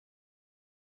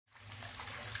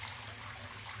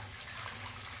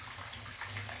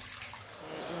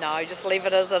No, just leave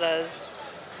it as it is.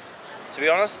 To be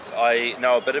honest, I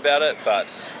know a bit about it, but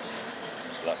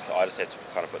look, I just have to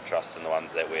kind of put trust in the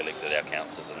ones that we elected, our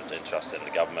councils, and trust in the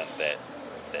government that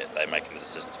they're making the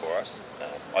decisions for us.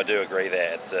 I do agree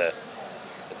that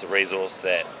it's a resource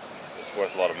that is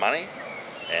worth a lot of money,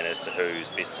 and as to who's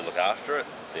best to look after it,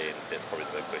 then that's probably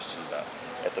the big question. But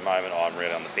at the moment, I'm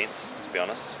really on the fence, to be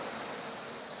honest.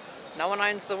 No one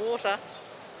owns the water.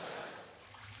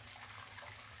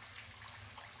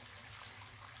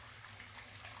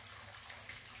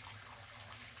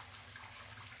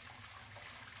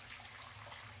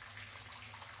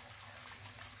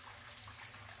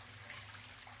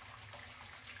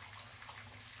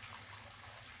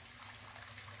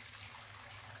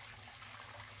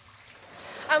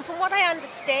 From what I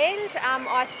understand,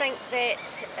 I think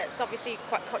that it's obviously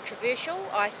quite controversial.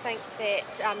 I think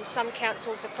that some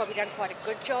councils have probably done quite a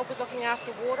good job with looking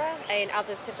after water, and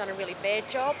others have done a really bad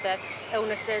job. The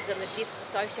illnesses and the deaths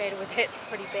associated with that's a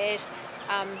pretty bad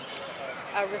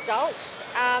result.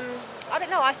 I don't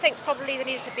know, I think probably there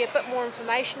needs to be a bit more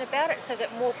information about it so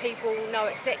that more people know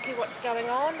exactly what's going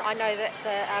on. I know that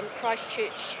the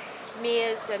Christchurch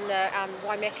mayors and the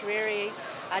Waimaka area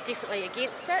are definitely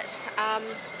against it.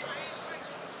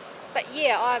 But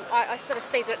yeah, I sort of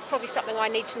see that it's probably something I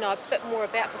need to know a bit more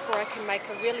about before I can make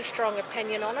a really strong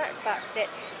opinion on it, but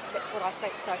that's what I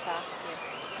think so far.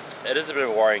 Yeah. It is a bit of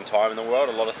a worrying time in the world.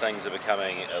 A lot of things are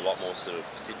becoming a lot more sort of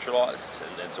centralised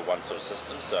and into one sort of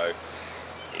system. So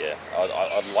yeah,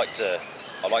 I'd like to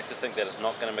think that it's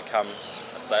not going to become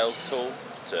a sales tool,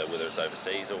 to whether it's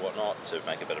overseas or whatnot, to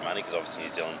make a bit of money, because obviously New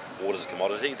Zealand water's a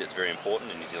commodity that's very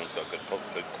important, and New Zealand's got good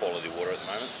quality water at the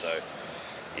moment. So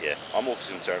yeah, I'm more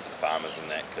concerned for the farmers than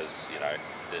that, because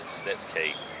that's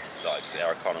key. Like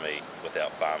our economy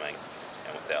without farming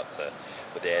and with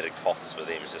the added costs for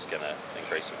them is just going to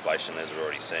increase inflation, as we're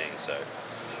already seeing. So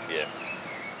yeah.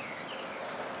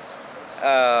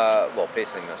 Well,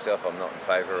 personally myself, I'm not in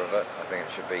favour of it. I think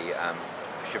it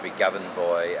should be governed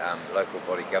by local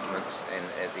body governments, and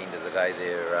at the end of the day,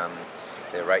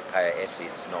 they're ratepayer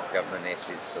assets, not government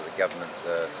assets. So the government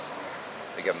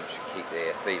should keep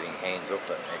their thieving hands off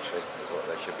it. Actually, is what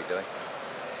they should be doing.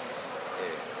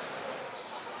 Yeah.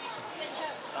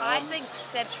 I think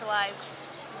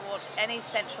any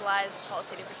centralised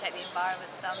policy to protect the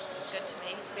environment sounds good to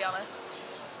me, to be honest.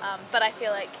 But I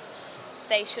feel like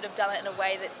they should have done it in a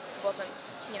way that wasn't,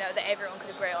 that everyone could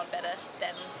agree on better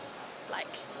than like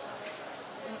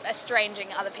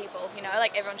estranging other people.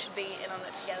 Like everyone should be in on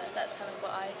it together. That's kind of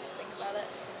what I think about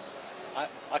it.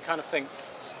 I kind of think,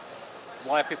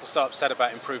 why are people so upset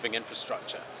about improving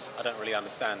infrastructure? I don't really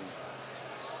understand.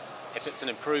 If it's an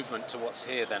improvement to what's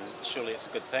here, then surely it's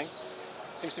a good thing.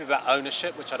 It seems to be about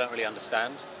ownership, which I don't really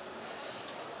understand.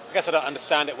 I guess I don't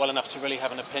understand it well enough to really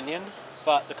have an opinion,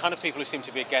 but the kind of people who seem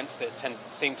to be against it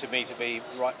seem to me to be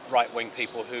right-wing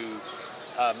people who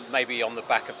maybe on the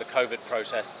back of the COVID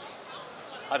protests,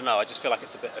 I don't know, I just feel like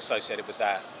it's a bit associated with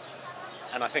that.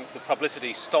 And I think the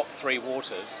publicity, Stop Three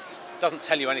Waters, doesn't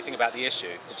tell you anything about the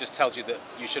issue. It just tells you that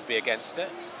you should be against it.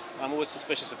 I'm always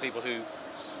suspicious of people who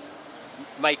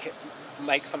make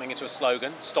something into a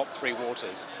slogan, Stop Three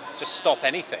Waters. Just stop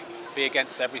anything, be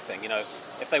against everything.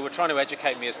 If they were trying to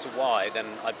educate me as to why, then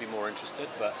I'd be more interested,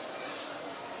 but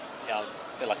yeah,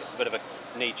 I feel like it's a bit of a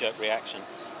knee-jerk reaction.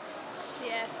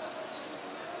 Yeah.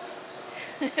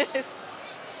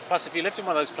 Plus, if you lived in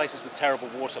one of those places with terrible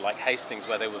water like Hastings,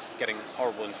 where they were getting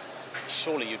horrible,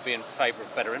 surely you'd be in favour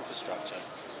of better infrastructure.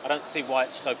 I don't see why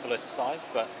it's so politicised,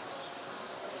 but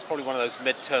it's probably one of those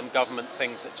mid-term government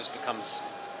things that just becomes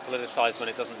politicised when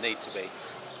it doesn't need to be.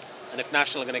 And if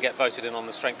National are going to get voted in on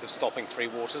the strength of stopping Three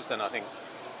Waters, then I think,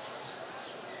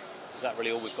 is that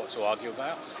really all we've got to argue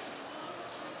about?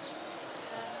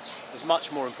 There's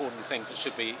much more important things that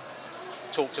should be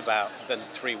talked about than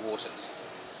Three Waters,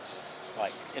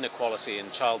 like inequality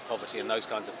and child poverty and those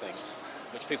kinds of things,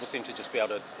 which people seem to just be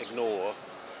able to ignore.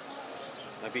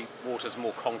 Maybe water's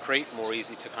more concrete, more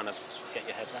easy to kind of get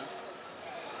your head around.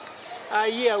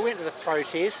 Yeah, I went to the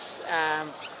protests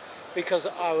because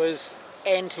I was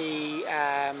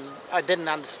I didn't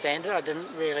understand it. I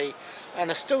didn't really,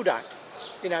 and I still don't.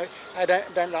 I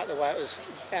don't like the way it was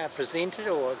presented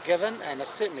or given, and I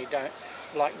certainly don't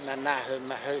like Manahu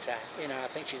Mahuta. I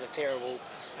think she's a terrible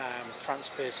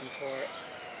frontsperson for it.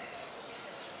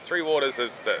 Three Waters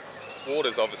is that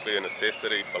water's obviously a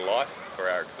necessity for life, for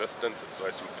our existence. It's the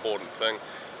most important thing,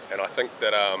 and I think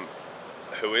that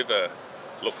whoever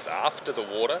looks after the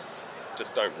water,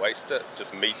 just don't waste it,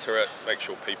 just meter it, make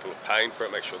sure people are paying for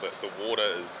it, make sure that the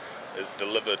water is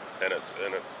delivered and it's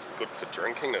good for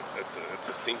drinking. It's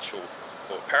essential,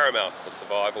 for paramount for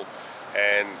survival.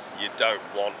 and you don't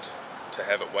want to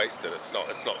have it wasted. It's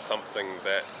not something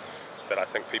that I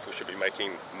think people should be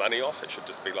making money off. It should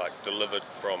just be like delivered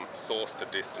from source to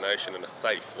destination in a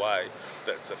safe way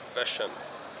that's efficient.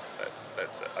 That's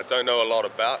it. I don't know a lot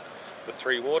about the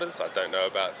Three Waters. I don't know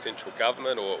about central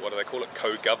government, or what do they call it,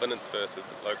 co-governance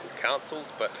versus local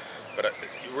councils, but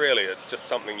really it's just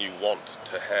something you want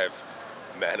to have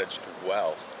managed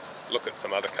well. Look at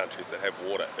some other countries that have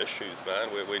water issues, man.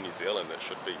 We're New Zealand. It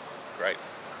should be great.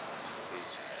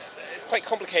 It's quite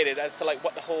complicated as to like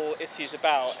what the whole issue is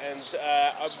about, and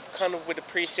I kind of would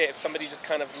appreciate if somebody just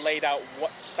kind of laid out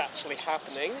what's actually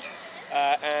happening,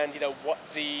 and what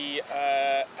the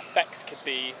effects could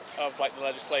be of like the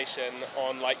legislation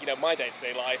on like my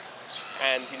day-to-day life,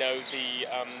 and the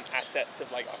assets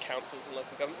of like our councils and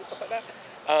local government and stuff like that.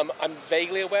 I'm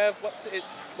vaguely aware of what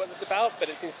it's about, but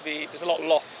it seems to be there's a lot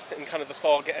lost in kind of the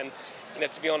fog, and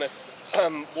to be honest,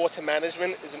 water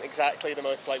management isn't exactly the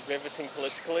most like riveting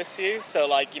political issue. So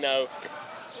like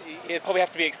it'd probably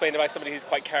have to be explained by somebody who's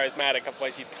quite charismatic.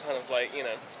 Otherwise, you'd kind of like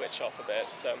switch off a bit.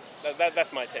 So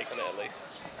that's my take on it, at least.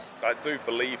 I do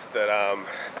believe that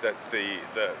that the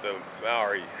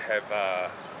Maori have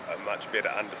a much better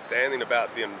understanding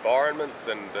about the environment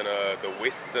than the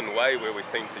Western way, where we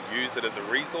seem to use it as a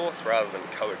resource rather than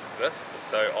coexist.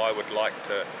 So I would like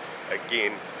to,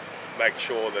 again, make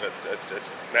sure that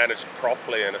it's managed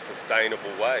properly in a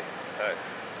sustainable way.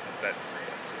 That's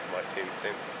just my 10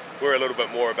 cents. We're a little bit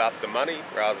more about the money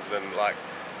rather than like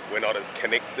we're not as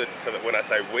connected to when I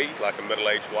say we, like a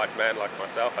middle-aged white man like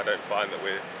myself, I don't find that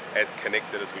we're as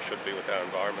connected as we should be with our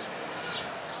environment.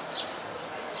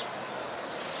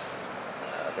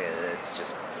 I think it's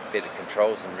just better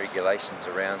controls and regulations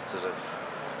around sort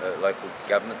of local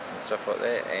governments and stuff like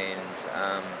that,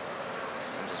 and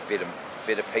just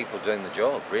better people doing the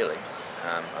job, really.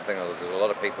 I think there's a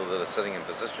lot of people that are sitting in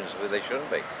positions where they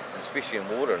shouldn't be, and especially in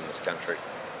water in this country.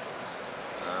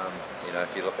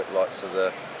 If you look at lots of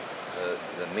the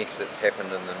mess that's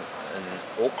happened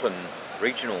in Auckland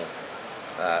regional,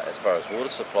 as far as water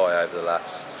supply over the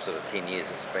last sort of 10 years,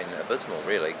 it's been abysmal,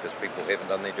 really, because people haven't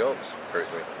done their jobs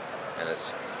correctly, and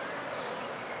it's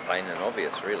plain and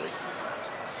obvious, really.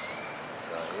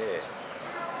 So yeah.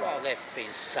 Well, that's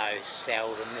been so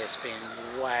seldom. That's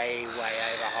been way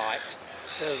overhyped.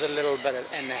 There was a little bit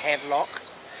in the Havelock,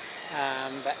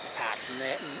 but apart from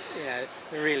that,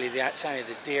 really, it's only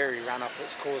the dairy runoff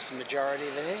that's caused the majority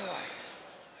of it anyway.